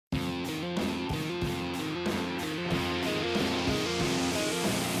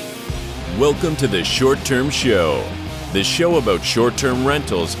Welcome to the Short Term Show, the show about short-term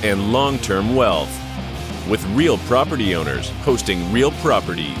rentals and long-term wealth, with real property owners hosting real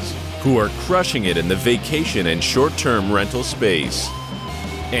properties who are crushing it in the vacation and short-term rental space.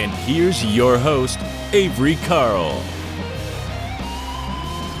 And here's your host, Avery Carl.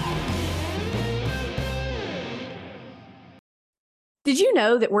 Did you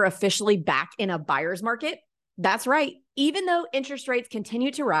know that we're officially back in a buyer's market? That's right. Even though interest rates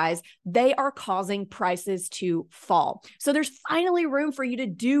continue to rise, they are causing prices to fall. So there's finally room for you to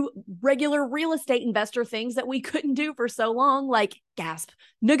do regular real estate investor things that we couldn't do for so long, like gasp,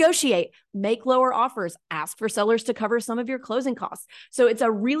 negotiate, make lower offers, ask for sellers to cover some of your closing costs. So it's a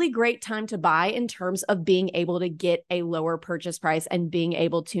really great time to buy in terms of being able to get a lower purchase price and being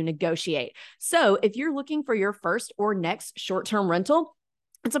able to negotiate. So if you're looking for your first or next short-term rental,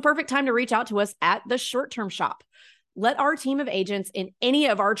 it's a perfect time to reach out to us at the Short Term Shop. Let our team of agents in any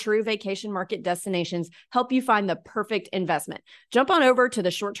of our true vacation market destinations help you find the perfect investment. Jump on over to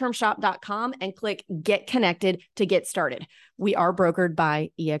theshorttermshop.com and click Get Connected to get started. We are brokered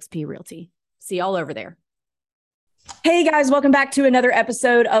by eXp Realty. See y'all over there. Hey guys, welcome back to another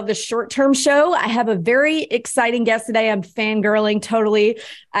episode of the Short Term Show. I have a very exciting guest today. I'm fangirling totally.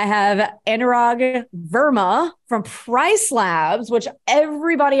 I have Anurag Verma from PriceLabs, which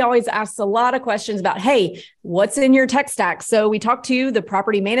everybody always asks a lot of questions about. Hey, what's in your tech stack? So we talked to the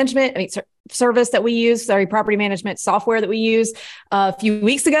property management, service that we use, property management software that we use a few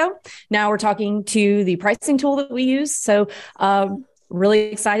weeks ago. Now we're talking to the pricing tool that we use. So,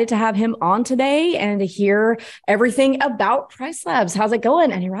 really excited to have him on today and to hear everything about PriceLabs. How's it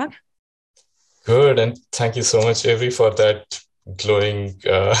going, Anurag? Good, and thank you so much, Avery, for that glowing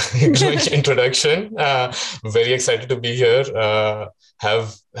introduction. Very excited to be here.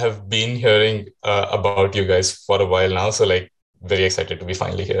 Have been hearing about you guys for a while now, so very excited to be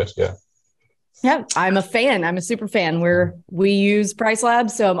finally here. Yeah, I'm a fan. I'm a super fan. We use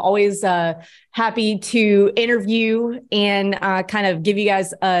PriceLabs, so I'm always happy to interview and kind of give you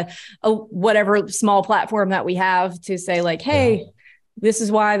guys a whatever small platform that we have to say hey, this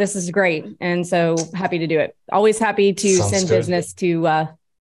is why this is great. And so happy to do it. Always happy to send business to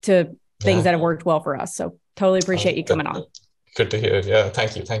things that have worked well for us. So totally appreciate you coming on. Good to hear. Yeah,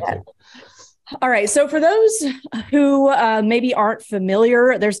 thank you. All right. So for those who maybe aren't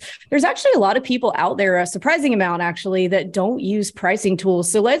familiar, there's actually a lot of people out there, a surprising amount actually, that don't use pricing tools.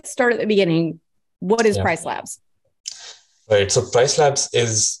 So let's start at the beginning. What is PriceLabs? Right. So PriceLabs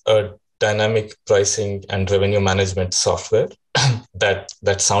is a dynamic pricing and revenue management software.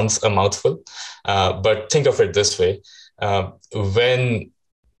 that sounds a mouthful, but think of it this way. When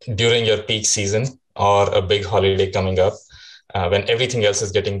during your peak season or a big holiday coming up, when everything else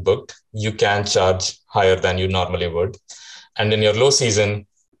is getting booked, you can charge higher than you normally would. And in your low season,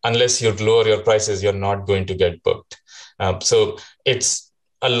 unless you lower your prices, you're not going to get booked. So it's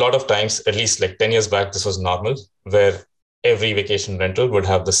a lot of times, at least 10 years back, this was normal, where every vacation rental would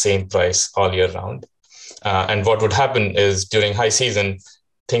have the same price all year round. And what would happen is during high season,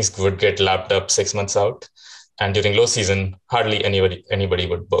 things would get lapped up 6 months out. And during low season, hardly anybody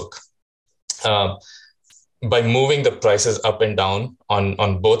would book. By moving the prices up and down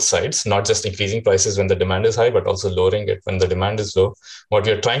on both sides, not just increasing prices when the demand is high, but also lowering it when the demand is low, what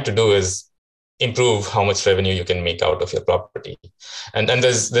we are trying to do is improve how much revenue you can make out of your property. And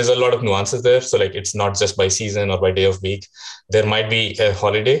there's a lot of nuances there. So it's not just by season or by day of week. There might be a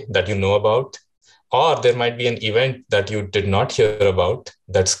holiday that you know about, or there might be an event that you did not hear about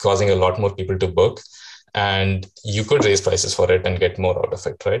that's causing a lot more people to book. And you could raise prices for it and get more out of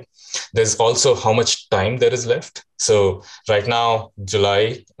it, right? There's also how much time there is left. So right now,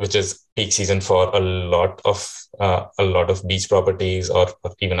 July, which is peak season for a lot of beach properties or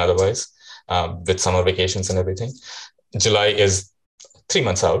even otherwise, with summer vacations and everything, July is 3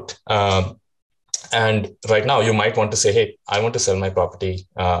 months out. And right now, you might want to say, hey, I want to sell my property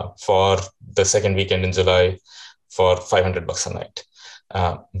for the second weekend in July for $500 a night.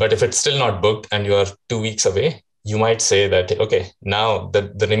 But if it's still not booked and you are 2 weeks away, you might say that, okay, now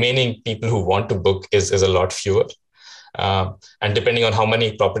the remaining people who want to book is a lot fewer. And depending on how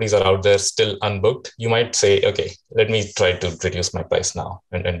many properties are out there still unbooked, you might say, okay, let me try to reduce my price now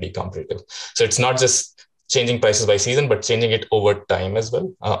and be competitive. So it's not just changing prices by season, but changing it over time as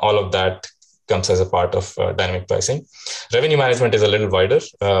well. All of that comes as a part of dynamic pricing. Revenue management is a little wider,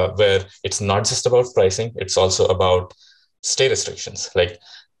 where it's not just about pricing, it's also about stay restrictions.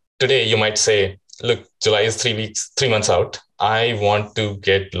 Today, you might say, look, July is 3 months out. I want to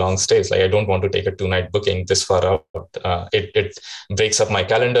get long stays. I don't want to take a 2-night booking this far out. It breaks up my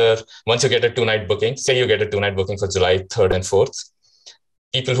calendar. Once you get a 2-night booking, say you get a 2-night booking for July 3rd and 4th,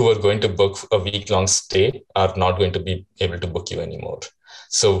 people who are going to book a week-long stay are not going to be able to book you anymore.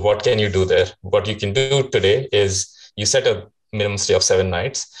 So what can you do there? What you can do today is you set a minimum stay of 7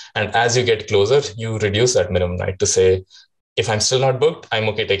 nights. And as you get closer, you reduce that minimum night to say, if I'm still not booked, I'm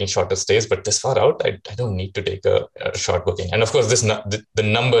okay taking shorter stays, but this far out, I don't need to take a short booking. And of course, the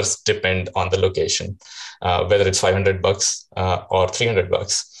numbers depend on the location, whether it's $500 or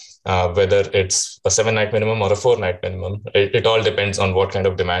 $300, whether it's a 7-night minimum or a 4-night minimum. It all depends on what kind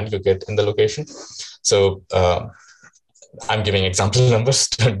of demand you get in the location. So I'm giving example numbers.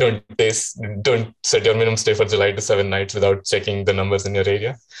 Don't set your minimum stay for July to 7 nights without checking the numbers in your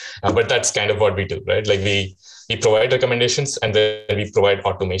area. But that's kind of what we do, right? Like we provide recommendations and then we provide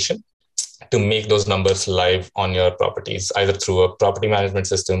automation to make those numbers live on your properties, either through a property management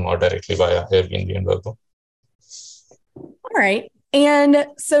system or directly via Airbnb and Verma. All right. And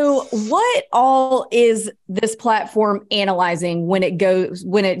so what all is this platform analyzing when it goes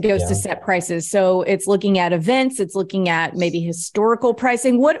to set prices? So it's looking at events, it's looking at maybe historical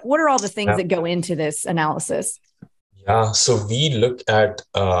pricing. What are all the things that go into this analysis? Yeah, so we look at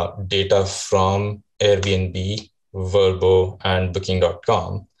data from Airbnb, Vrbo, and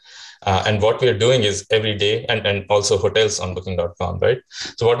Booking.com. And what we are doing is every day, and also hotels on Booking.com, right?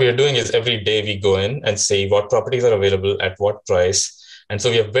 So what we are doing is every day we go in and say what properties are available at what price. And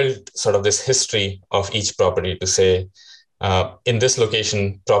so we have built sort of this history of each property to say, in this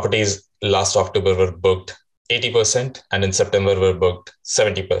location, properties last October were booked 80%, and in September were booked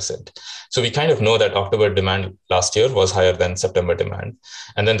 70%. So we kind of know that October demand last year was higher than September demand.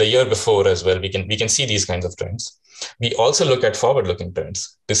 And then the year before as well, we can see these kinds of trends. We also look at forward-looking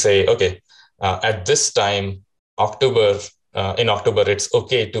trends to say, okay, at this time, in October,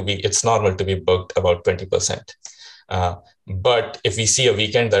 it's normal to be booked about 20%. But if we see a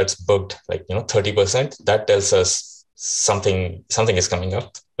weekend that's booked 30%, that tells us something is coming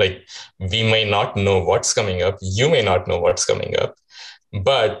up. Like we may not know what's coming up, you may not know what's coming up,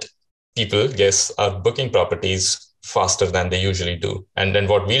 but people, are booking properties faster than they usually do. And then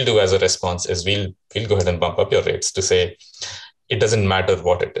what we'll do as a response is we'll go ahead and bump up your rates to say, it doesn't matter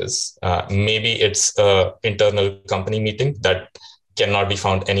what it is. Maybe it's an internal company meeting that cannot be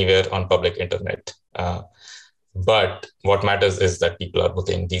found anywhere on public internet. But what matters is that people are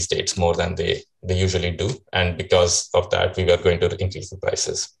booking these dates more than they usually do. And because of that, we were going to increase the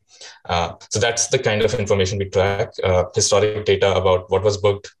prices. So that's the kind of information we track, historic data about what was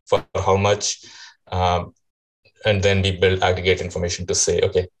booked for how much. And then we build aggregate information to say,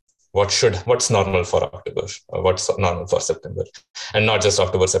 okay, what's normal for October, or what's normal for September, and not just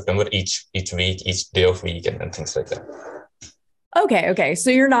October, September, each week, each day of week, and things like that. Okay. So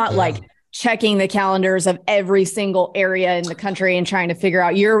you're not checking the calendars of every single area in the country and trying to figure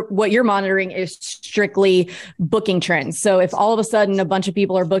out what you're monitoring is strictly booking trends. So if all of a sudden a bunch of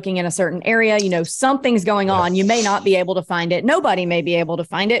people are booking in a certain area, something's going on, you may not be able to find it. Nobody may be able to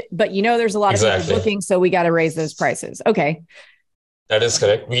find it, but there's a lot of people booking. So we got to raise those prices. Okay. That is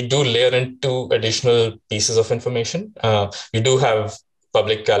correct. We do layer in 2 additional pieces of information. We do have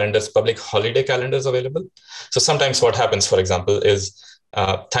public holiday calendars available. So sometimes what happens, for example, is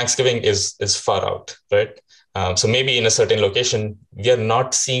Thanksgiving is far out, right? So maybe in a certain location, we are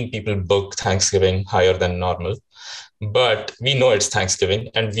not seeing people book Thanksgiving higher than normal, but we know it's Thanksgiving,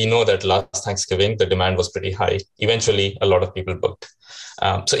 and we know that last Thanksgiving, the demand was pretty high. Eventually, a lot of people booked.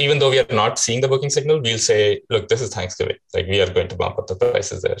 So even though we are not seeing the booking signal, we'll say, look, this is Thanksgiving. Like we are going to bump up the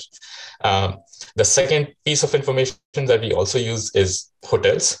prices there. The second piece of information that we also use is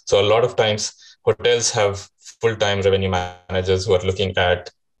hotels. So a lot of times hotels have full-time revenue managers who are looking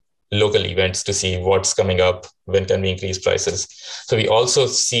at local events to see what's coming up, when can we increase prices. So we also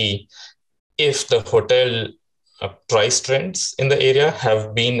see if the hotel price trends in the area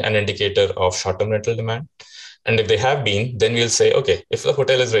have been an indicator of short-term rental demand. And if they have been, then we'll say, okay, if the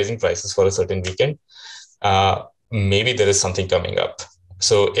hotel is raising prices for a certain weekend, maybe there is something coming up.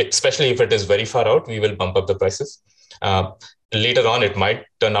 So especially if it is very far out, we will bump up the prices. Later on, it might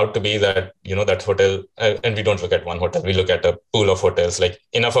turn out to be that, that hotel, and we don't look at one hotel, we look at a pool of hotels, like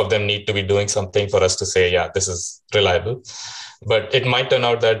enough of them need to be doing something for us to say, yeah, this is reliable. But it might turn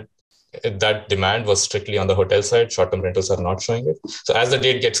out that demand was strictly on the hotel side, short-term rentals are not showing it. So as the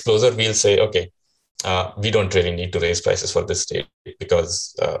date gets closer, we'll say, okay, we don't really need to raise prices for this date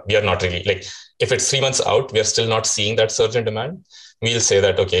because we are not really, if it's 3 months out, we are still not seeing that surge in demand. We'll say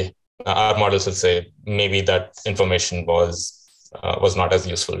that, okay, our models will say maybe that information was not as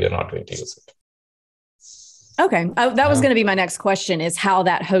useful. We are not going to use it. Okay. That was going to be my next question, is how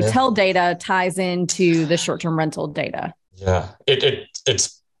that hotel data ties into the short-term rental data. Yeah,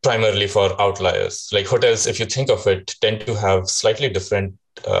 it's primarily for outliers. Like hotels, if you think of it, tend to have slightly different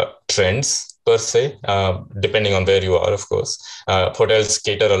trends per se, depending on where you are, of course. Hotels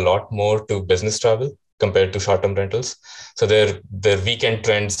cater a lot more to business travel compared to short-term rentals. So their weekend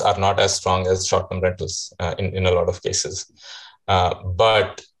trends are not as strong as short-term rentals in a lot of cases.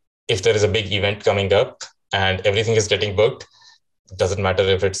 But if there is a big event coming up and everything is getting booked, doesn't matter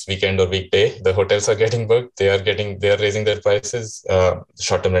if it's weekend or weekday, the hotels are getting booked, they are raising their prices,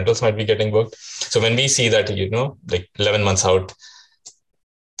 short-term rentals might be getting booked. So when we see that, like 11 months out,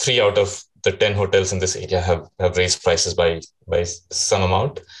 3 out of the 10 hotels in this area have raised prices by some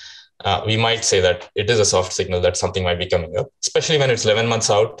amount, we might say that it is a soft signal that something might be coming up, especially when it's 11 months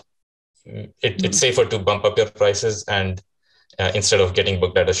out. It's safer to bump up your prices and instead of getting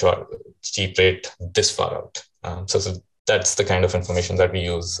booked at a cheap rate this far out. So that's the kind of information that we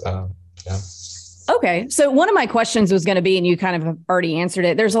use. Okay. So one of my questions was going to be, and you kind of have already answered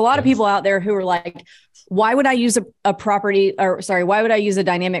it. There's a lot of people out there who are like, why would I use why would I use a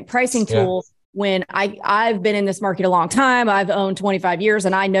dynamic pricing tool when I've been in this market a long time? I've owned 25 years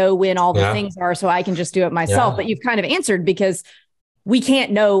and I know when all the things are, so I can just do it myself. But you've kind of answered, because we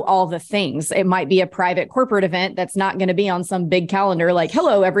can't know all the things. It might be a private corporate event that's not going to be on some big calendar like,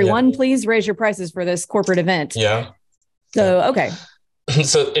 hello, everyone, please raise your prices for this corporate event. So, okay.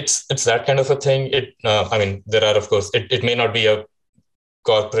 So it's that kind of a thing. There are, of course, it may not be a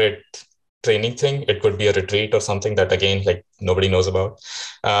corporate training thing. It could be a retreat or something that, again, like nobody knows about.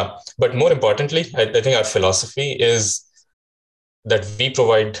 But more importantly, I think our philosophy is that we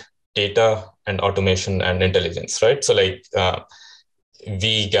provide data and automation and intelligence, right? So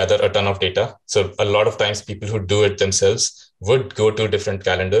we gather a ton of data. So a lot of times people who do it themselves would go to different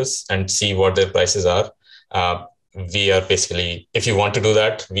calendars and see what their prices are. We are basically, if you want to do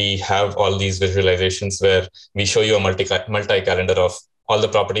that, we have all these visualizations where we show you a multi-calendar of all the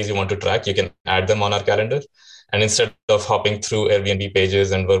properties you want to track. You can add them on our calendar. And instead of hopping through Airbnb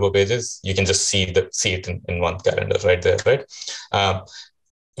pages and Verma pages, you can just see it in one calendar right there, right? Our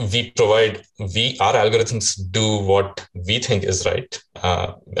algorithms do what we think is right.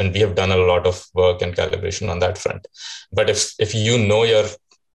 And we have done a lot of work and calibration on that front. But if you know your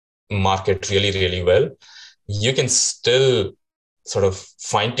market really, really well, you can still sort of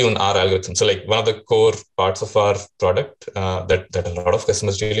fine tune our algorithm. So one of the core parts of our product that a lot of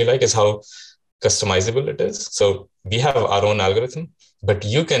customers really like is how customizable it is. So we have our own algorithm, but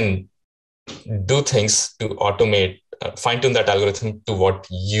you can do things to automate, fine tune that algorithm to what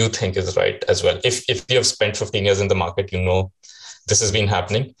you think is right as well. If you have spent 15 years in the market, this has been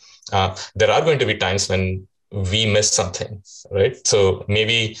happening. There are going to be times when we miss something, right? So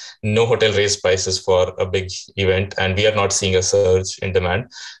maybe no hotel raised prices for a big event and we are not seeing a surge in demand,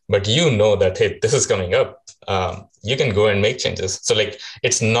 but that, hey, this is coming up. You can go and make changes. So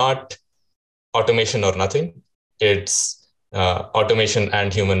it's not automation or nothing. It's automation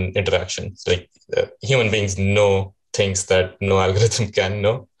and human interaction. Human beings know things that no algorithm can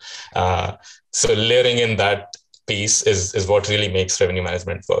know. So layering in that piece is what really makes revenue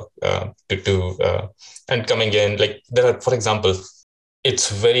management work. And coming in, for example, it's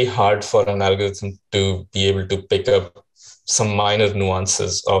very hard for an algorithm to be able to pick up some minor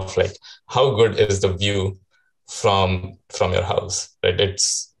nuances of how good is the view from your house, right?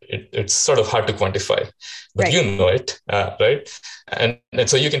 It's sort of hard to quantify, but right. You know it, right? And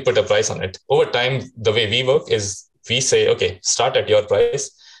so you can put a price on it. Over time, the way we work is we say, okay, start at your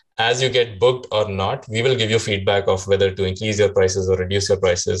price. As you get booked or not, we will give you feedback of whether to increase your prices or reduce your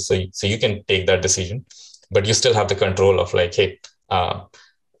prices. So you can take that decision, but you still have the control of hey,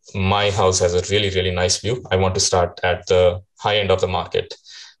 my house has a really, really nice view. I want to start at the high end of the market.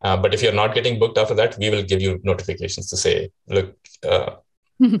 But if you're not getting booked after that, we will give you notifications to say, look,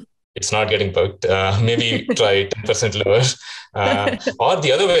 it's not getting booked. Maybe try 10% lower. Or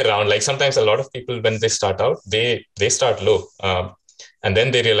the other way around. Sometimes a lot of people, when they start out, they start low. And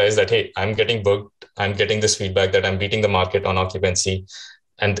then they realize that, hey, I'm getting booked. I'm getting this feedback that I'm beating the market on occupancy.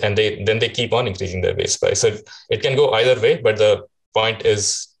 And they keep on increasing their base price. So it can go either way. But the point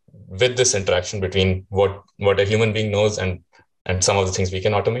is, with this interaction between what a human being knows and some of the things we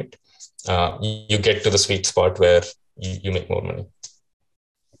can automate, you get to the sweet spot where you make more money.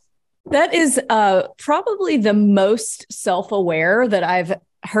 That is probably the most self-aware that I've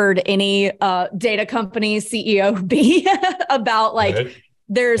heard any data company CEO be about.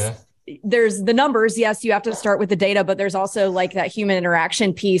 There's the numbers. Yes, you have to start with the data, but there's also that human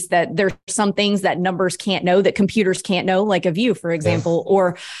interaction piece, that there's some things that numbers can't know, that computers can't know, like a view, for example.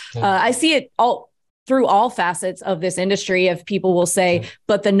 Or I see it all through all facets of this industry of people will say,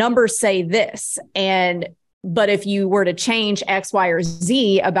 but the numbers say this. And But if you were to change X, Y, or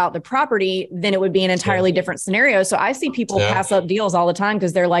Z about the property, then it would be an entirely different scenario. So I see people pass up deals all the time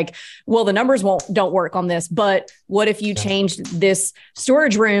because they're like, well, the numbers don't work on this. But what if you changed this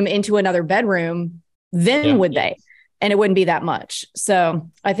storage room into another bedroom? Then would they? And it wouldn't be that much.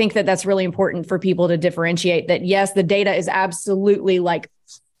 So I think that that's really important for people to differentiate that. Yes, the data is absolutely like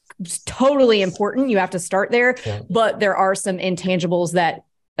totally important. You have to start there, but there are some intangibles that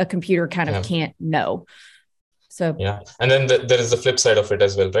a computer kind of can't know. So and then there is the flip side of it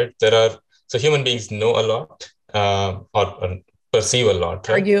as well, right? So human beings know a lot or perceive a lot,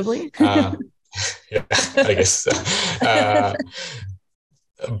 right? Arguably. I guess.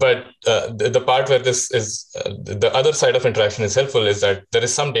 But the part where this is the other side of interaction is helpful is that there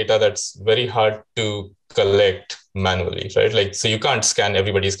is some data that's very hard to collect manually, right? Like, so you can't scan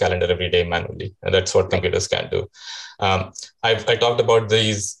everybody's calendar every day manually, and that's what computers can do. I talked about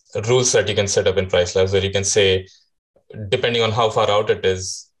these rules that you can set up in PriceLabs, where you can say, depending on how far out it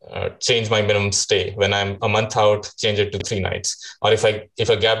is, change my minimum stay. When I'm a month out, change it to 3 nights. Or if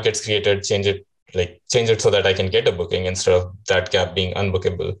a gap gets created, change it so that I can get a booking instead of that gap being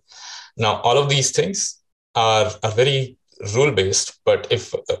unbookable. Now, all of these things are very rule-based, but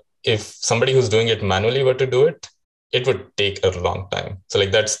if somebody who's doing it manually were to do it, it would take a long time. So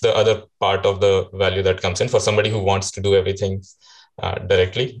like that's the other part of the value that comes in for somebody who wants to do everything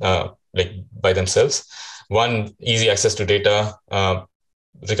directly, like by themselves. One, easy access to data,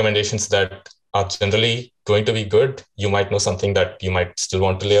 recommendations that are generally going to be good. You might know something that you might still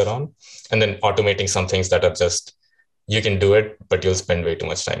want to layer on, and then automating some things that are just, you can do it, but you'll spend way too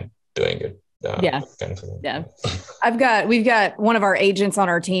much time doing it. We've got one of our agents on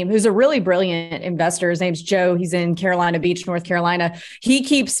our team who's a really brilliant investor. His name's Joe. He's in Carolina Beach, North Carolina. He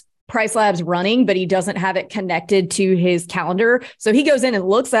keeps PriceLabs running, but he doesn't have it connected to his calendar. So he goes in and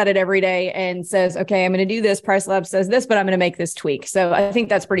looks at it every day and says, okay, I'm going to do this. PriceLabs says this, but I'm going to make this tweak. So I think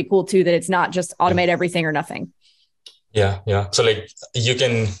that's pretty cool too, that it's not just automate everything or nothing. Yeah. So like you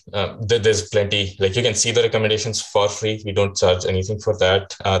can, there's plenty, like you can see the recommendations for free. We don't charge anything for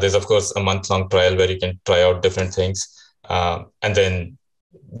that. There's of course a month-long trial where you can try out different things. And then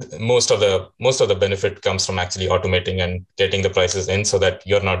most of the benefit comes from actually automating and getting the prices in so that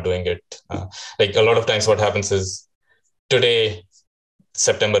you're not doing it. Like a lot of times what happens is today,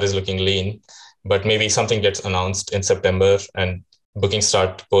 September is looking lean, but maybe something gets announced in September and bookings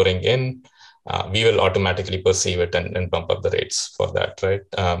start pouring in. We will automatically perceive it and bump up the rates for that, right?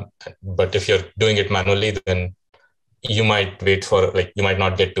 But if you're doing it manually, then you might wait you might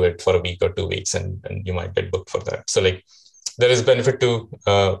not get to it for a week or 2 weeks, and you might get booked for that. So like there is benefit to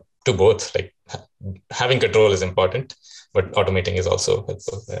both. Like having control is important, but automating is also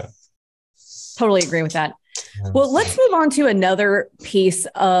helpful. Yeah. Totally agree with that. Well, let's move on to another piece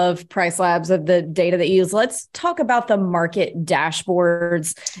of PriceLabs, of the data that you use. Let's talk about the market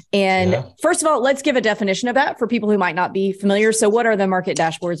dashboards. And first of all, let's give a definition of that for people who might not be familiar. So what are the market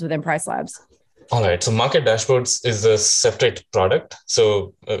dashboards within PriceLabs? All right. So market dashboards is a separate product.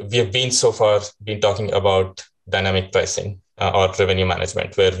 So we have been talking about dynamic pricing or revenue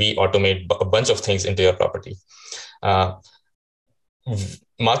management, where we automate a bunch of things into your property. Market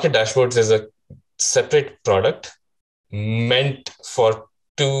dashboards is a separate product meant for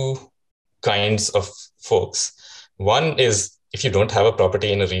 2 kinds of folks. One is if you don't have a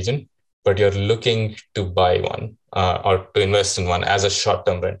property in a region, but you're looking to buy one or to invest in one as a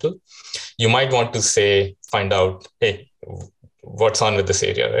short-term rental. You might want to find out, hey, what's on with this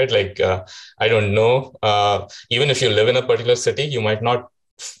area, right? Like, I don't know. Even if you live in a particular city, you might know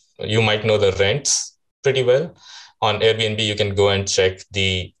the rents pretty well. On Airbnb, you can go and check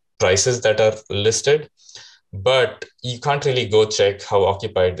the prices that are listed, but you can't really go check how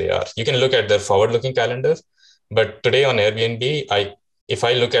occupied they are. You can look at their forward-looking calendar, but today on Airbnb, if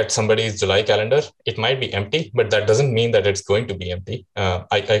I look at somebody's July calendar, it might be empty, but that doesn't mean that it's going to be empty.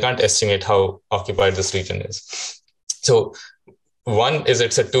 I can't estimate how occupied this region is. So one is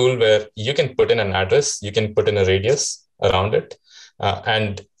it's a tool where you can put in an address, you can put in a radius around it,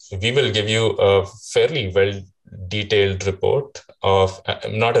 and we will give you a fairly well-detailed report of,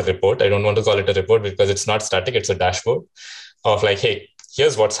 not a report, I don't want to call it a report because it's not static, it's a dashboard of like, hey,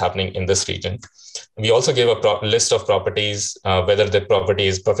 here's what's happening in this region. We also give a list of properties, whether the property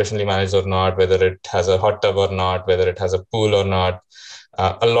is professionally managed or not, whether it has a hot tub or not, whether it has a pool or not,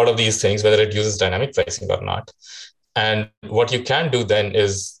 a lot of these things, whether it uses dynamic pricing or not. And what you can do then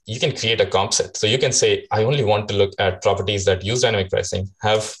is you can create a comp set. So you can say, I only want to look at properties that use dynamic pricing,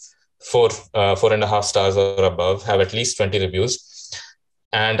 have 4.5 stars or above, have at least 20 reviews,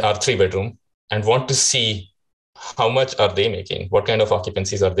 and are 3-bedroom, and want to see how much are they making, what kind of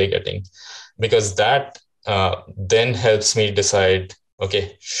occupancies are they getting, because that then helps me decide,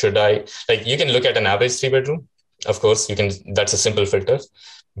 okay, should I, like, you can look at an average 3 bedroom. Of course, you can, that's a simple filter,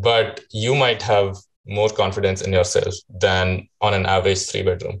 but you might have more confidence in yourself than on an average 3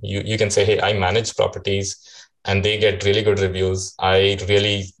 bedroom. You can say, hey, I manage properties and they get really good reviews. I'm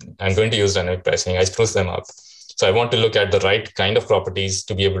going to use dynamic pricing. I spruce them up. So I want to look at the right kind of properties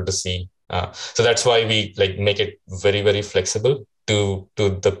to be able to see. So that's why we like make it very, very flexible to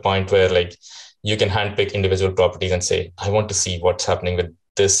the point where like you can handpick individual properties and say, I want to see what's happening with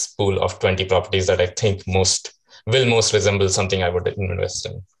this pool of 20 properties that I think will most resemble something I would invest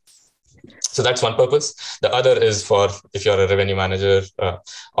in. So that's one purpose. The other is for if you're a revenue manager,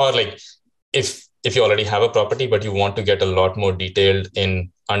 or like if you already have a property, but you want to get a lot more detailed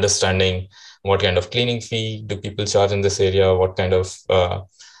in understanding what kind of cleaning fee do people charge in this area, what kind of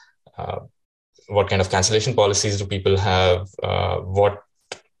cancellation policies do people have, what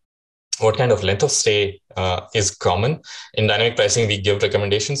kind of length of stay is common. In dynamic pricing, we give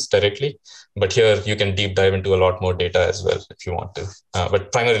recommendations directly, but here you can deep dive into a lot more data as well if you want to.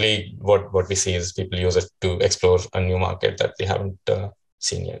 But primarily what we see is people use it to explore a new market that they haven't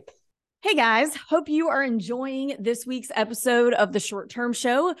seen yet. Hey guys, hope you are enjoying this week's episode of the Short Term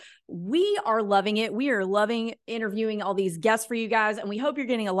Show. We are loving it. We are loving interviewing all these guests for you guys, and we hope you're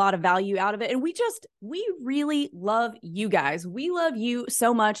getting a lot of value out of it. And we really love you guys. We love you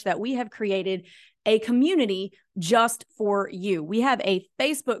so much that we have created a community just for you. We have a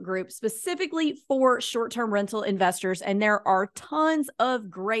Facebook group specifically for short-term rental investors, and there are tons of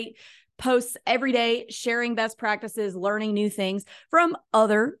great posts every day, sharing best practices, learning new things from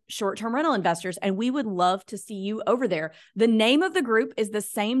other short-term rental investors. And we would love to see you over there. The name of the group is the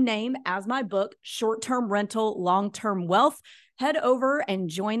same name as my book, Short-Term Rental, Long-Term Wealth. Head over and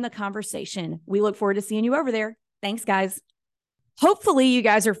join the conversation. We look forward to seeing you over there. Thanks, guys. Hopefully you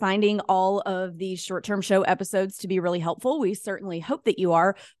guys are finding all of these short-term show episodes to be really helpful. We certainly hope that you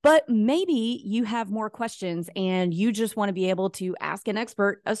are, but maybe you have more questions and you just want to be able to ask an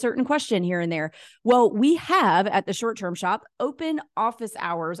expert a certain question here and there. Well, we have at the Short-Term Shop open office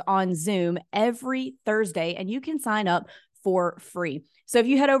hours on Zoom every Thursday, and you can sign up for free. So if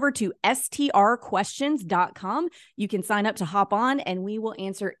you head over to strquestions.com, you can sign up to hop on and we will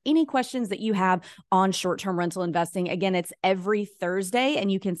answer any questions that you have on short-term rental investing. Again, it's every Thursday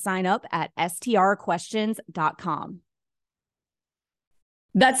and you can sign up at strquestions.com.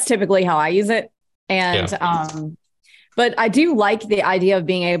 That's typically how I use it. And, but I do like the idea of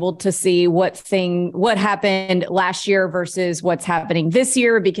being able to see what happened last year versus what's happening this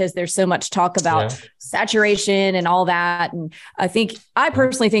year, because there's so much talk about saturation and all that. And I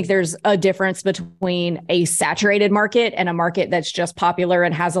personally think there's a difference between a saturated market and a market that's just popular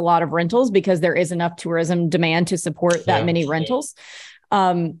and has a lot of rentals because there is enough tourism demand to support that many rentals.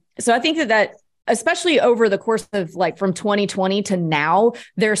 So I think that especially over the course of like from 2020 to now,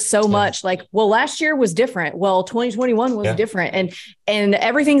 there's so much like, well, last year was different. Well, 2021 was different and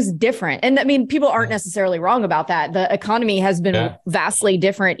everything's different. And I mean, people aren't necessarily wrong about that. The economy has been vastly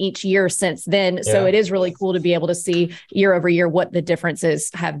different each year since then. So it is really cool to be able to see year over year what the differences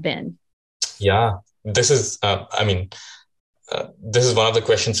have been. Yeah, this is, this is one of the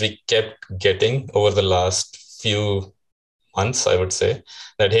questions we kept getting over the last few months, I would say,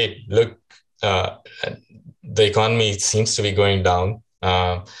 that, hey, look, the economy seems to be going down.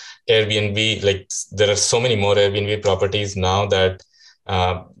 Airbnb, like there are so many more Airbnb properties now that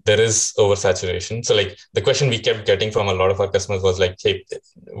there is oversaturation. So like the question we kept getting from a lot of our customers was like, hey,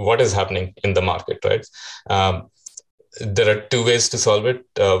 what is happening in the market, right? There are two ways to solve it.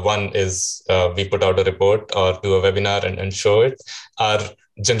 One is we put out a report or do a webinar and show it. Our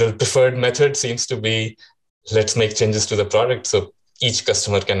general preferred method seems to be, let's make changes to the product so each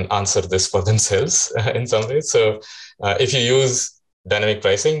customer can answer this for themselves in some ways. So if you use dynamic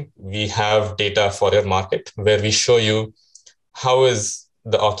pricing, we have data for your market where we show you how is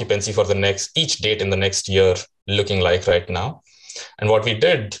the occupancy for each date in the next year looking like right now. And what we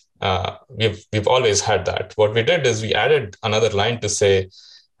did, we've always had that. What we did is we added another line to say,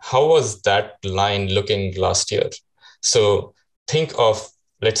 how was that line looking last year? So think of,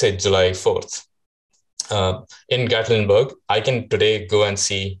 let's say, July 4th. In Gatlinburg, I can today go and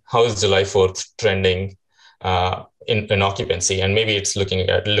see how is July 4th trending in occupancy, and maybe it's looking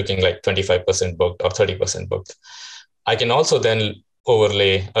like 25% booked or 30% booked. I can also then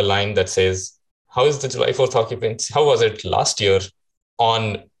overlay a line that says, how is the July 4th occupancy? How was it last year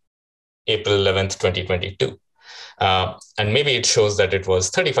on April 11th, 2022? And maybe it shows that it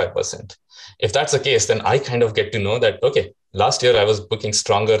was 35%. If that's the case, then I kind of get to know that, okay, last year I was booking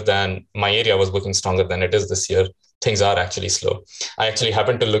stronger than my area was booking stronger than it is this year. things are actually slow. I actually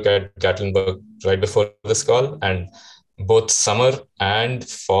happened to look at Gatlinburg right before this call, and both summer and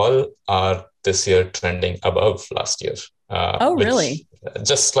fall are this year trending above last year. Oh, really?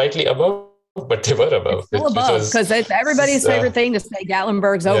 Just slightly above, but they were above. It's still above, because it's everybody's favorite thing to say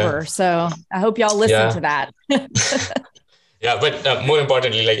Gatlinburg's over. So I hope y'all listen to that. Yeah, but more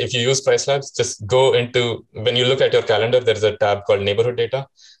importantly, like if you use PriceLabs, just go into, when you look at your calendar, there's a tab called neighborhood data.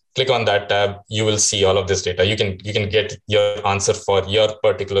 Click on that tab, you will see all of this data. You can get your answer for your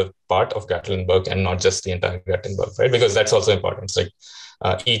particular part of Gatlinburg and not just the entire Gatlinburg, right? Because that's also important. It's like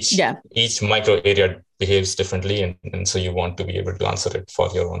each micro area behaves differently, and so you want to be able to answer it for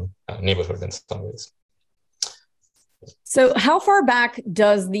your own neighborhood in some ways. So how far back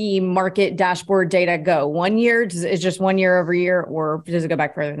does the market dashboard data go? 1 year? Is just 1 year over year, or does it go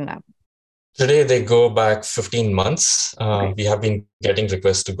back further than that? Today, they go back 15 months. Okay. We have been getting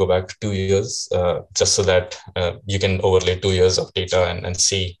requests to go back 2 years, just so that you can overlay 2 years of data and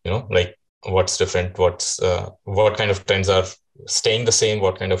see, like what's different, what kind of trends are staying the same,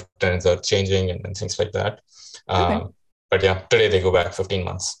 what kind of trends are changing, and things like that. Okay. But yeah, today they go back 15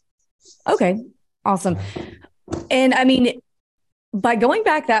 months. Okay, awesome. And I mean, by going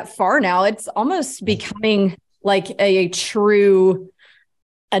back that far now, it's almost becoming like a true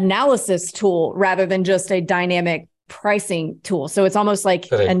analysis tool rather than just a dynamic pricing tool. So it's almost like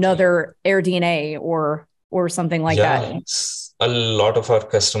another AirDNA or something like that. A lot of our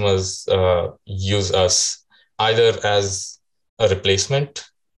customers use us either as a replacement,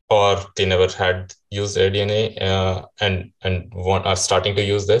 or they never had used AirDNA and are starting to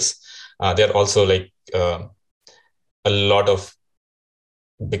use this. They're also like a lot of,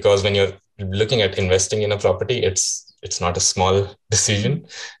 because when you're looking at investing in a property, it's not a small decision.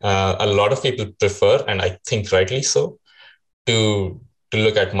 A lot of people prefer, and I think rightly so, to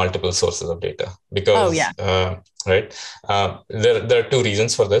look at multiple sources of data, because there are two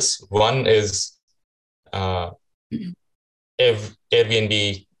reasons for this. One is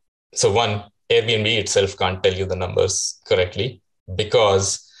Airbnb. So one, Airbnb itself can't tell you the numbers correctly,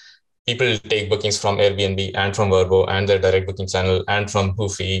 because people take bookings from Airbnb and from Verma and their direct booking channel and from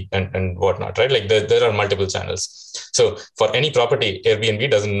Hoofy and whatnot, right? Like there are multiple channels. So for any property, Airbnb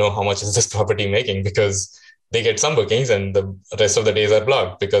doesn't know how much is this property making, because they get some bookings and the rest of the days are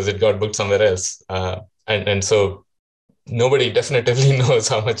blocked because it got booked somewhere else. And so nobody definitively knows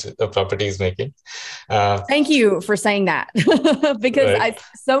how much a property is making. Thank you for saying that, because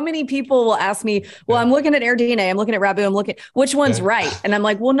so many people will ask me, well, I'm looking at AirDNA, I'm looking at Rabu, I'm looking, which one's right? And I'm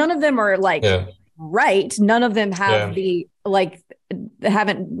like, well, none of them are like right. None of them have the, like,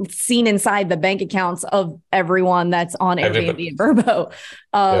 haven't seen inside the bank accounts of everyone that's on Airbnb and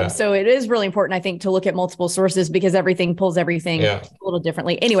Verma. So it is really important, I think, to look at multiple sources, because everything pulls everything a little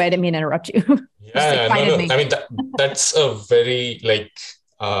differently. Anyway, I didn't mean to interrupt you. No. I mean, that's a very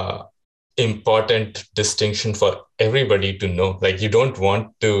important distinction for everybody to know. Like, you don't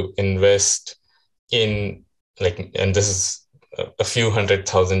want to invest in and this is a few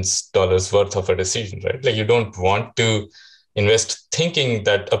 $100,000 worth of a decision, right? Like, you don't want to invest thinking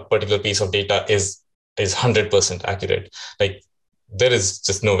that a particular piece of data is 100% accurate. Like, there is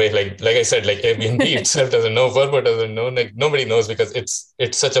just no way. Like I said, like Airbnb itself doesn't know, Verma doesn't know, like nobody knows, because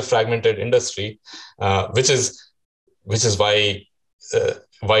it's such a fragmented industry, which is why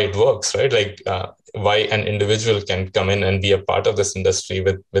it works, right? Like why an individual can come in and be a part of this industry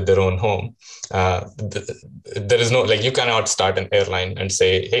with their own home. There is no, like, you cannot start an airline and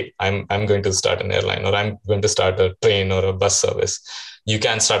say, hey, I'm going to start an airline, or I'm going to start a train or a bus service. You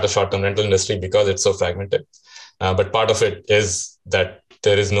can start a short-term rental industry because it's so fragmented. But part of it is that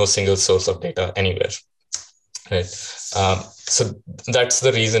there is no single source of data anywhere, right? So that's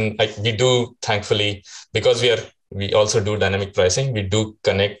the reason we do, thankfully, because we also do dynamic pricing. We do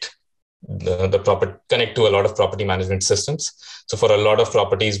connect connect to a lot of property management systems. So for a lot of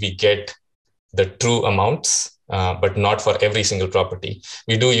properties, we get the true amounts, but not for every single property.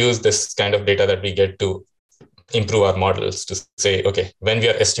 We do use this kind of data that we get to improve our models to say, okay, when we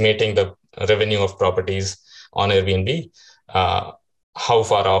are estimating the revenue of properties on Airbnb, how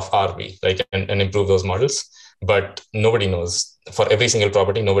far off are we, and improve those models. But nobody knows. For every single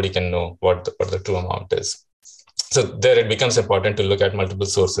property, nobody can know what the true amount is. So there it becomes important to look at multiple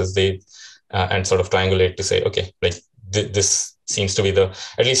sources and sort of triangulate to say, okay, like this seems to be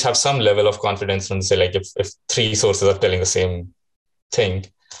at least have some level of confidence and say, like, if three sources are telling the same thing,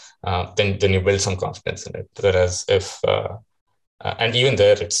 then you build some confidence in it. Whereas and even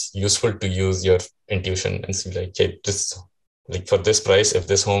there, it's useful to use your intuition and see, like, hey, for this price, if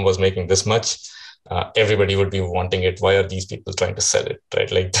this home was making this much, everybody would be wanting it. Why are these people trying to sell it,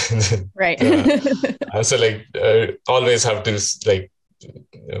 right? Like, Right. so like always have to like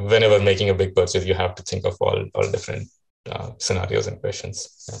whenever making a big purchase, you have to think of all different scenarios and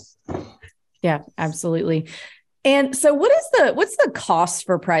questions. Yeah, absolutely. And so what's the cost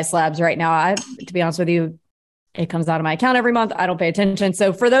for PriceLabs right now? To be honest with you, it comes out of my account every month. I don't pay attention.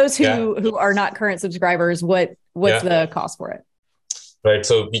 So for those who are not current subscribers, what's the cost for it? Right.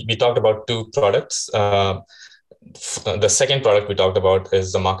 So we talked about two products. The second product we talked about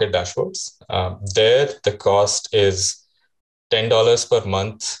is the market dashboards. There, the cost is $10 per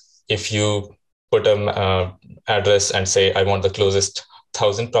month if you put an address and say, I want the closest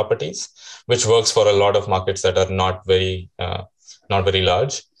 1,000 properties, which works for a lot of markets that are not very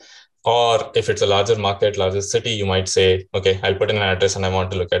large. Or if it's a larger market, larger city, you might say, okay, I'll put in an address and I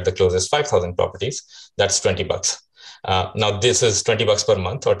want to look at the closest 5,000 properties. That's $20. Now this is $20 per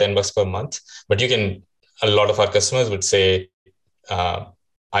month or $10 per month, but a lot of our customers would say,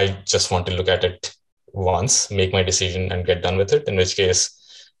 I just want to look at it once, make my decision and get done with it. In which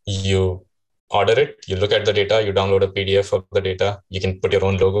case you order it, you look at the data, you download a PDF of the data. You can put your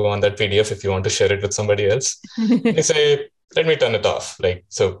own logo on that PDF if you want to share it with somebody else. You say, let me turn it off. Like,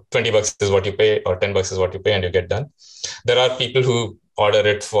 so $20 is what you pay or $10 is what you pay and you get done. There are people who order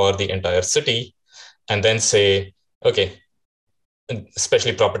it for the entire city and then say, okay,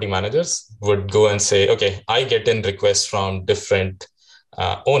 especially property managers would go and say, okay, I get in requests from different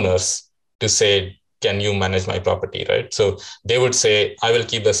owners to say, can you manage my property, right? So they would say, I will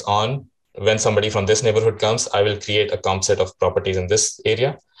keep this on. When somebody from this neighborhood comes, I will create a comp set of properties in this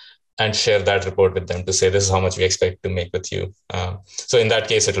area and share that report with them to say, this is how much we expect to make with you. So in that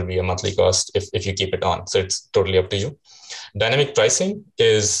case, it will be a monthly cost if you keep it on. So it's totally up to you. Dynamic pricing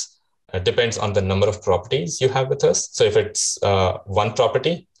depends on the number of properties you have with us. So if it's one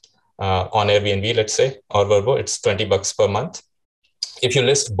property on Airbnb, let's say, or Verbo, it's $20 per month. If you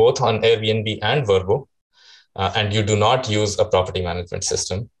list both on Airbnb and Verbo, and you do not use a property management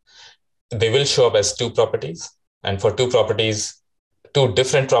system, they will show up as two properties. And for two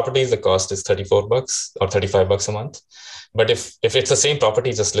different properties, the cost is $34 or $35 a month. But if it's the same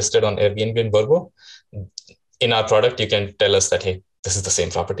property just listed on Airbnb and Verbo, in our product, you can tell us that, hey, this is the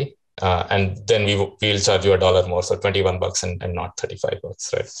same property. And then we'll charge you $1 more, so $21 and not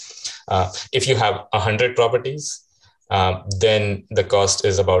 $35, right? If you have 100 properties, then the cost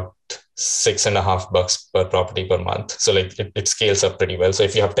is about $6.50 per property per month. So like it scales up pretty well. So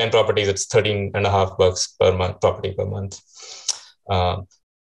if you have 10 properties, it's $13.50 per month, property per month.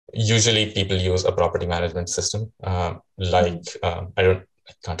 Usually people use a property management system, I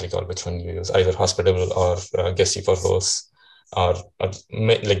can't recall which one you use, either Hospitable or Guesty for Hosts, or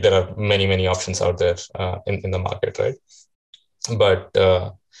like there are many options out there in the market, right? But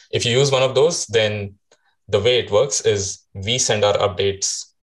if you use one of those, then the way it works is we send our updates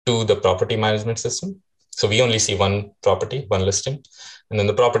to the property management system. So we only see one property, one listing, and then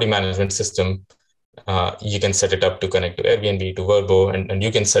the property management system, you can set it up to connect to Airbnb, to Verbo, and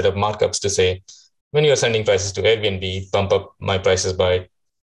you can set up markups to say, when you're sending prices to Airbnb, bump up my prices by,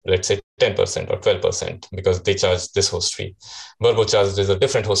 let's say, 10% or 12% because they charge this host fee. Verbo charges a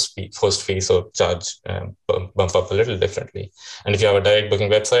different host fee, so charge bump up a little differently. And if you have a direct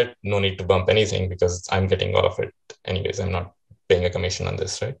booking website, no need to bump anything because I'm getting all of it anyways. I'm not paying a commission on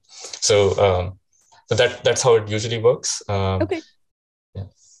this, right? So that's how it usually works. Okay. Yeah.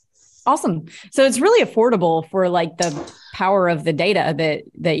 Awesome. So it's really affordable for like the power of the data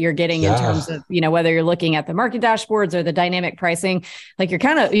that you're getting in terms of, whether you're looking at the market dashboards or the dynamic pricing, like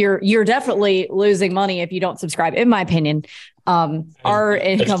you're definitely losing money if you don't subscribe, in my opinion. Our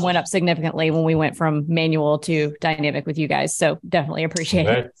income went up significantly when we went from manual to dynamic with you guys. So definitely appreciate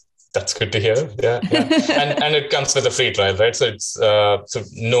it. That's good to hear. Yeah. and it comes with a free trial, right? So it's so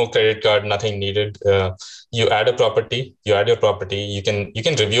no credit card, nothing needed. You add your property. You can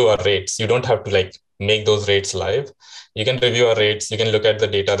review our rates. You don't have to like make those rates live. You can review our rates. You can look at the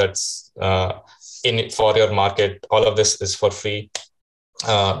data that's in it for your market. All of this is for free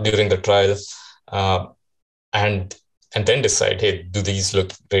during the trial, and then decide, hey, do these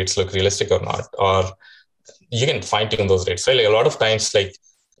rates look realistic or not? Or you can fine tune those rates. Right? Like a lot of times, like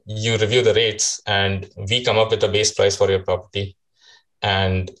you review the rates and we come up with a base price for your property,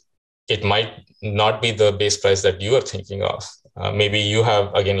 and it might not be the base price that you are thinking of. Maybe you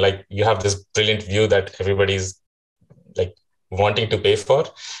have this brilliant view that everybody's like wanting to pay for,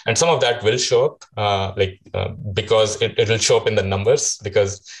 and some of that will show up because it will show up in the numbers.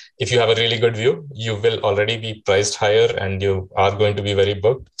 Because if you have a really good view, you will already be priced higher and you are going to be very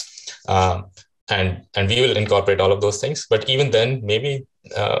booked. and we will incorporate all of those things. But even then, maybe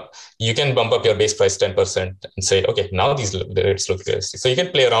you can bump up your base price 10% and say, okay, now the rates look realistic. So you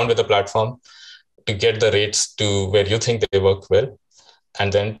can play around with the platform to get the rates to where you think they work well,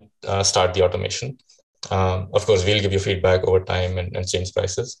 and then start the automation. Of course, we'll give you feedback over time and change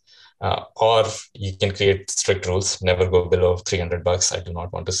prices. Or you can create strict rules, never go below $300. I do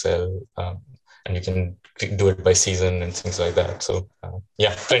not want to sell. And you can do it by season and things like that. So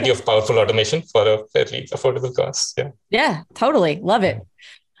plenty of powerful automation for a fairly affordable cost. Yeah, totally. Love it.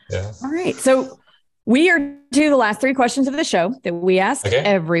 Yeah. All right. So we are to the last 3 questions of the show that we ask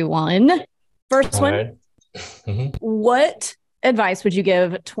everyone. First one, right. What advice would you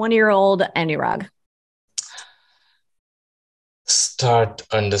give 20-year-old Anurag? Start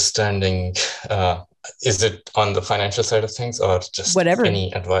understanding, is it on the financial side of things or just whatever,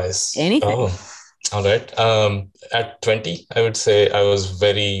 any advice? Anything. Oh, all right. At 20, I would say I was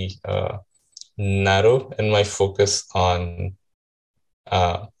very narrow in my focus on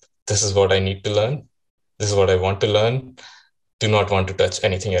this is what I need to learn. This is what I want to learn. Do not want to touch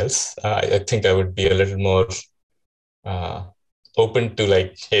anything else. I think I would be a little more open to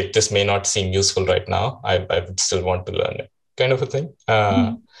like, hey, this may not seem useful right now. I would still want to learn it, kind of a thing.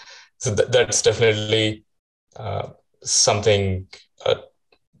 So that's definitely something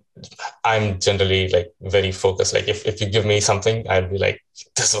I'm generally like very focused. Like if you give me something, I'll be like,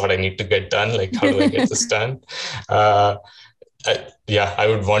 this is what I need to get done. Like, how do I get this done? I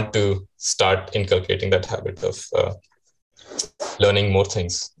would want to start inculcating that habit of learning more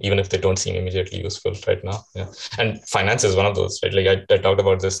things, even if they don't seem immediately useful right now. Yeah. And finance is one of those, right? Like I talked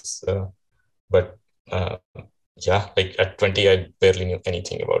about this, but like at 20, I barely knew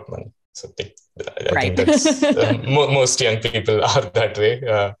anything about money. So I think that's most young people are that way.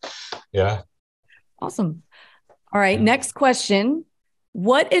 Awesome. All right. Next question.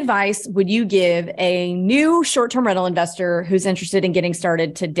 What advice would you give a new short-term rental investor who's interested in getting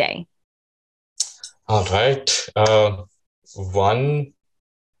started today? All right. One,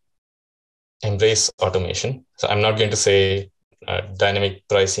 embrace automation. So I'm not going to say dynamic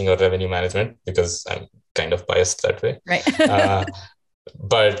pricing or revenue management because I'm kind of biased that way. Right.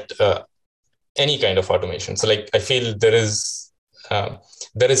 But any kind of automation. So like I feel there is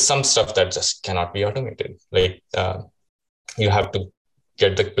some stuff that just cannot be automated. Like you have to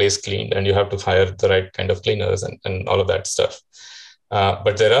get the place cleaned and you have to hire the right kind of cleaners and all of that stuff.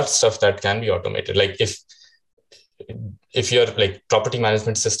 But there are stuff that can be automated. Like if you're like property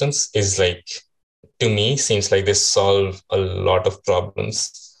management systems is like, to me, seems like they solve a lot of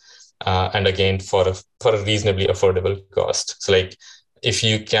problems. And again, for a reasonably affordable cost. So like if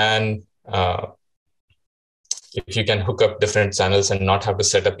you can hook up different channels and not have to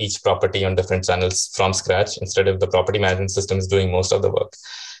set up each property on different channels from scratch, instead of the property management system is doing most of the work.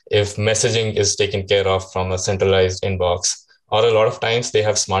 If messaging is taken care of from a centralized inbox, or a lot of times they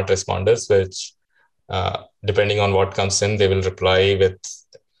have smart responders, which depending on what comes in, they will reply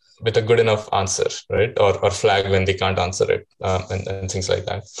with a good enough answer, right? Or flag when they can't answer it, and things like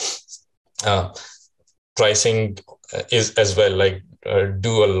that. Pricing is as well, like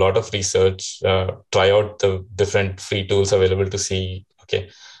do a lot of research, try out the different free tools available to see,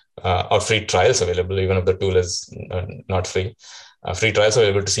 or free trials available, even if the tool is not free. Free trials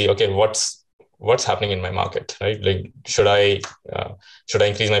available to see, what's happening in my market, right? Like, should I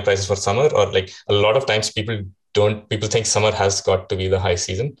increase my prices for summer? Or like a lot of times people think summer has got to be the high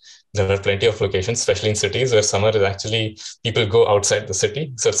season. There are plenty of locations, especially in cities, where summer is actually, people go outside the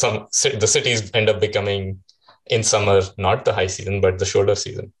city. So the cities end up becoming in summer, not the high season, but the shoulder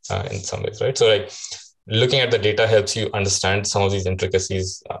season in some ways, right? So like looking at the data helps you understand some of these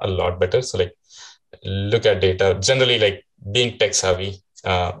intricacies a lot better. So like look at data, generally like being tech savvy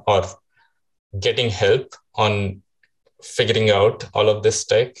or getting help on figuring out all of this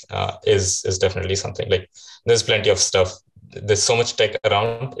tech is definitely something. Like there's plenty of stuff. There's so much tech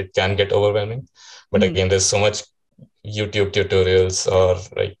around, it can get overwhelming. But again, there's so much YouTube tutorials or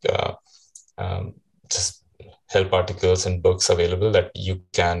like just help articles and books available that you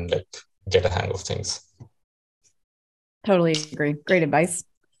can like get a hang of things. Totally agree. Great advice.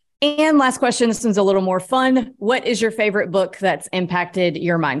 And last question, this one's a little more fun. What is your favorite book that's impacted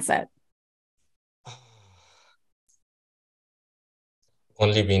your mindset?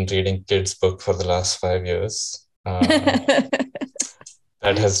 Only been reading kids' book for the last 5 years.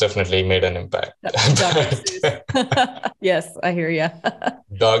 That has definitely made an impact. Yes, I hear you.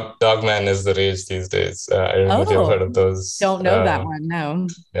 Dogman is the rage these days. I don't know if you've heard of those. Don't know that one, no.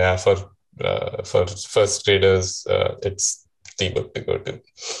 Yeah, for first graders, it's the book to go to.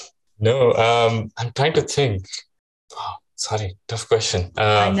 No, I'm trying to think. Sorry, tough question.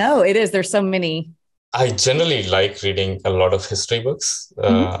 I know it is. There's so many. I generally like reading a lot of history books,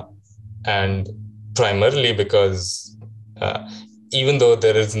 and primarily because even though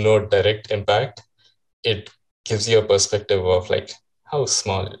there is no direct impact, it gives you a perspective of like how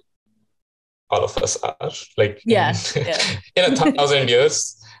small all of us are. Like Yeah. in 1,000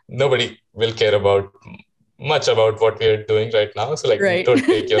 years, nobody will care about much about what we are doing right now. So like, don't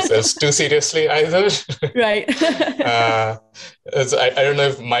take yourselves too seriously either. Right. So I don't know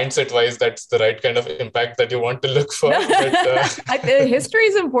if mindset wise, that's the right kind of impact that you want to look for. But, history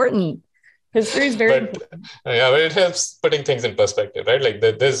is important. History is very important. Yeah, but it helps putting things in perspective, right? Like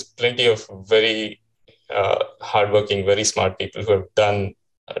there's plenty of very hardworking, very smart people who have done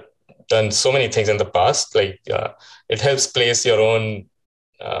so many things in the past. Like it helps place your own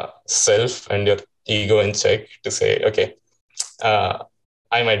self and your ego in check to say, okay,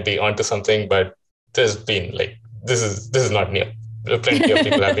 I might be onto something, but there's been like this is not new. Plenty of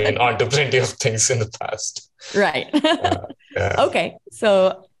people have been onto plenty of things in the past. Right. Okay.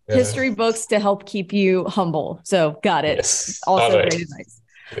 So history books to help keep you humble. So got it. Yes. Also great advice.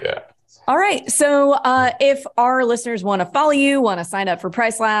 Yeah. All right. So if our listeners want to follow you, want to sign up for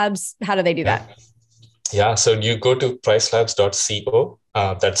PriceLabs, how do they do that? Yeah. So you go to pricelabs.co.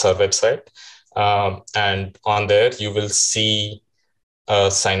 That's our website. And on there, you will see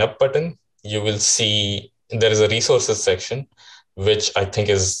a sign up button. You will see there is a resources section, which I think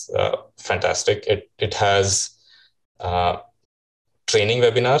is fantastic. It has training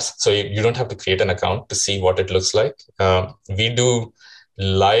webinars. So you don't have to create an account to see what it looks like. We do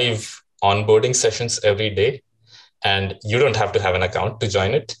live onboarding sessions every day, and you don't have to have an account to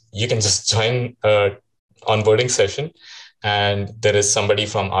join it. You can just join a onboarding session, and there is somebody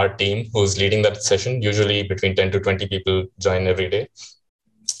from our team who's leading that session. Usually between 10 to 20 people join every day.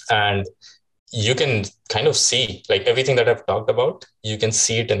 And you can kind of see like everything that I've talked about, you can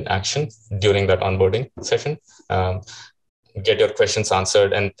see it in action during that onboarding session. Get your questions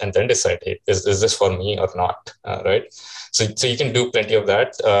answered and then decide, hey, is this for me or not? Right. So you can do plenty of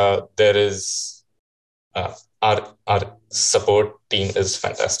that. There is our support team is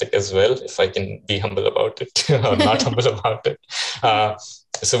fantastic as well, if I can be humble about it or not humble about it.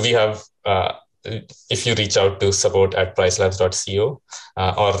 So we have, if you reach out to support@pricelabs.co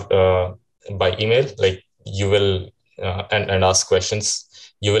or by email, like you will, and ask questions,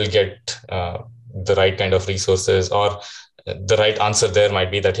 you will get the right kind of resources, or the right answer there might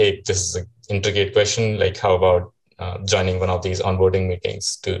be that, hey, this is an intricate question. Like, how about joining one of these onboarding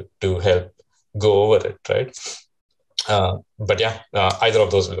meetings to help go over it, right? But yeah, either of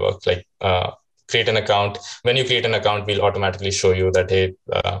those will work. Like create an account. When you create an account, we'll automatically show you that, hey,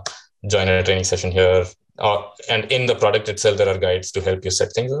 join a training session here. And in the product itself, there are guides to help you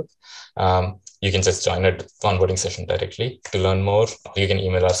set things up. You can just join an onboarding session directly to learn more. You can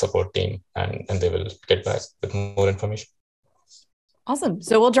email our support team and they will get back with more information. Awesome.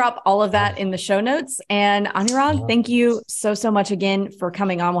 So we'll drop all of that in the show notes. And Anurag, thank you so much again for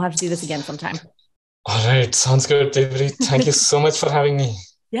coming on. We'll have to do this again sometime. All right. Sounds good, Devi. Thank you so much for having me.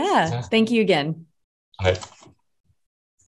 Yeah. Thank you again. All right.